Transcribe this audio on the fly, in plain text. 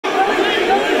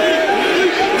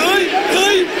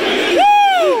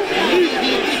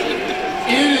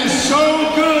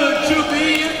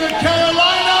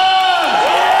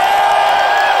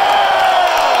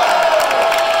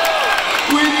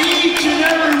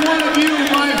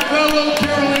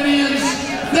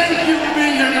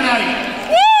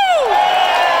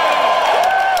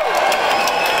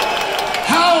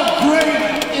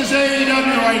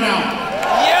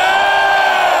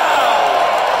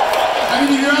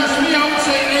ask me, I would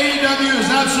say AEW is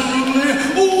absolutely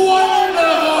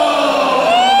wonderful!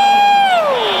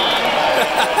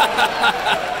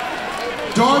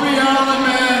 Darby Allin,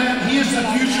 man, he is the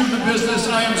future of the business.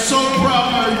 I am so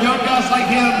proud for young guys like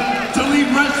him to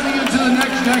lead wrestling into the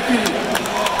next decade.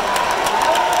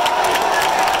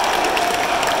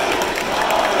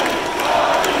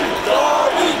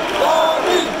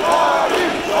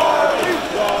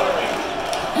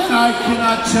 And I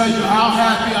cannot tell you how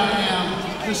happy I am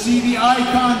to see the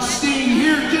icon Sting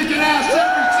here kicking ass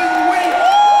every single week.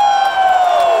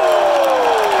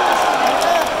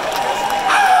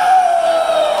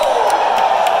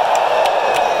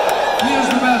 He is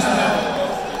the best man.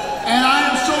 And I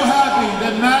am so happy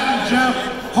that Matt and Jeff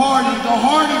Hardy, the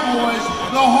Hardy Boys,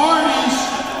 the Hardys,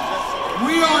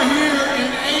 we are here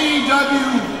in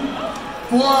AEW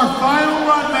for our final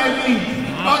run, maybe,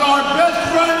 but our best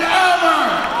run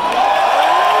ever!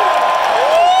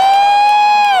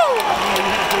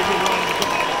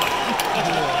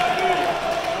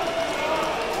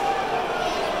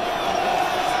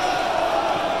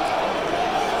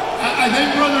 I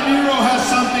think Brother Nero has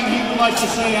something he would like to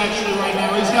say actually right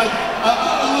now. He's got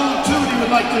a little tune he would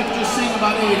like to just sing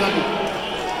about AEW.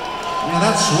 Yeah,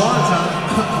 that swan time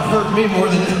hurt me more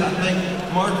than I think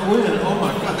Mark Quinn. Oh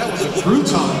my God, that was a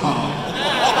crouton bomb.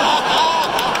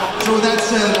 So with that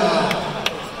said,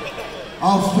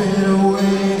 I'll fade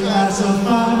away,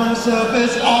 classify myself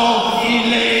as all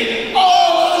elite.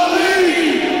 All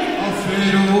elite! I'll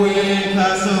fade away,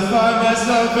 classify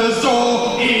myself as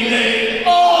all elite.